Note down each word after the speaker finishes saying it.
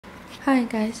Hi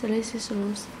guys, this is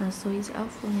Rose. So its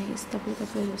offering is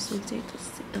www. So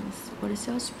what is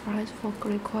your price for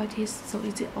great quality? So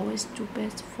it's always do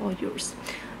best for yours.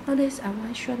 Nowadays, I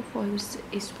want short for you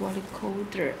is very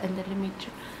colder and the limit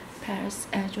pass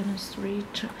at 3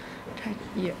 10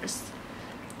 years.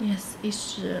 Yes,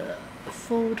 it's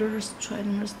folders,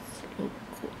 trainers,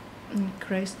 local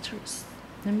crystals.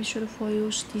 Let me show for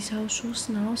you detail shoes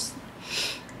now.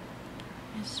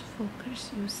 Yes,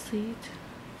 focus, you see it.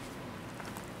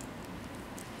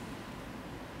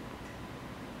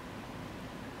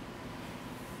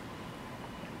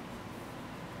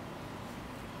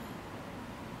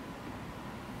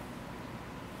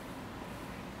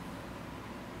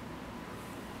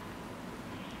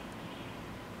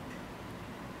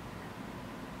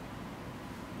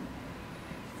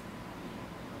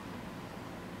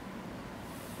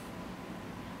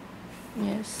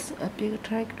 Yes, a big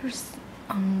tractors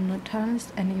on the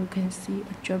tunnels, and you can see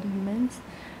adjustments.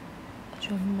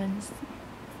 Yes,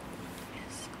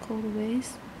 cold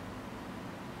ways.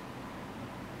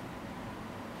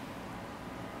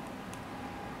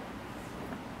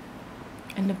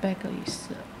 And the back is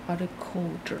other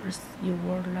colors. You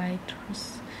were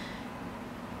lighters.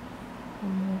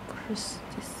 More this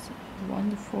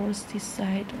wonderful this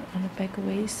side on the back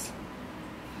waist.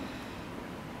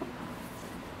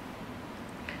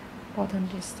 Bottom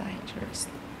deciders.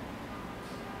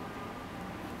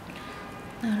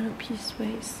 Another piece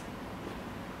waist.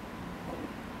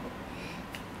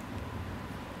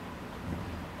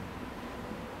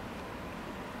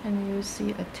 And you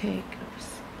see a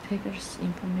takers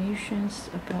informations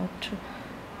about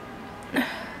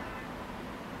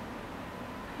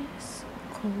yes,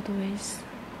 cold waist.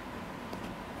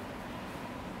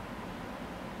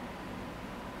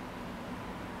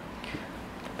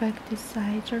 Back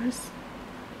deciders,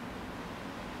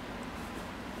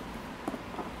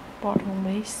 bottom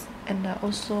waist, and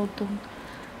also the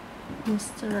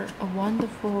Mr. a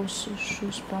wonderful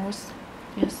shoes bars.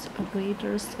 Yes,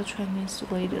 waders, Chinese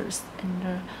waders,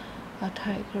 and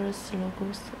tigers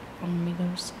logos on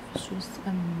middles of shoes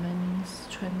and many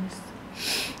Chinese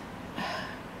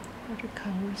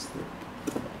watercolors.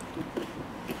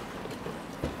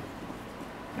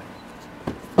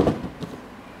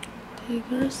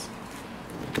 Tigers.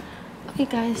 Okay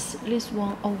guys, this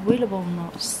one available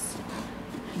now.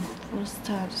 First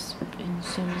time in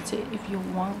so if you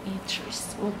want it,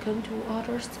 welcome to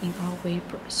others in our web.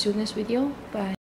 See you next video. Bye.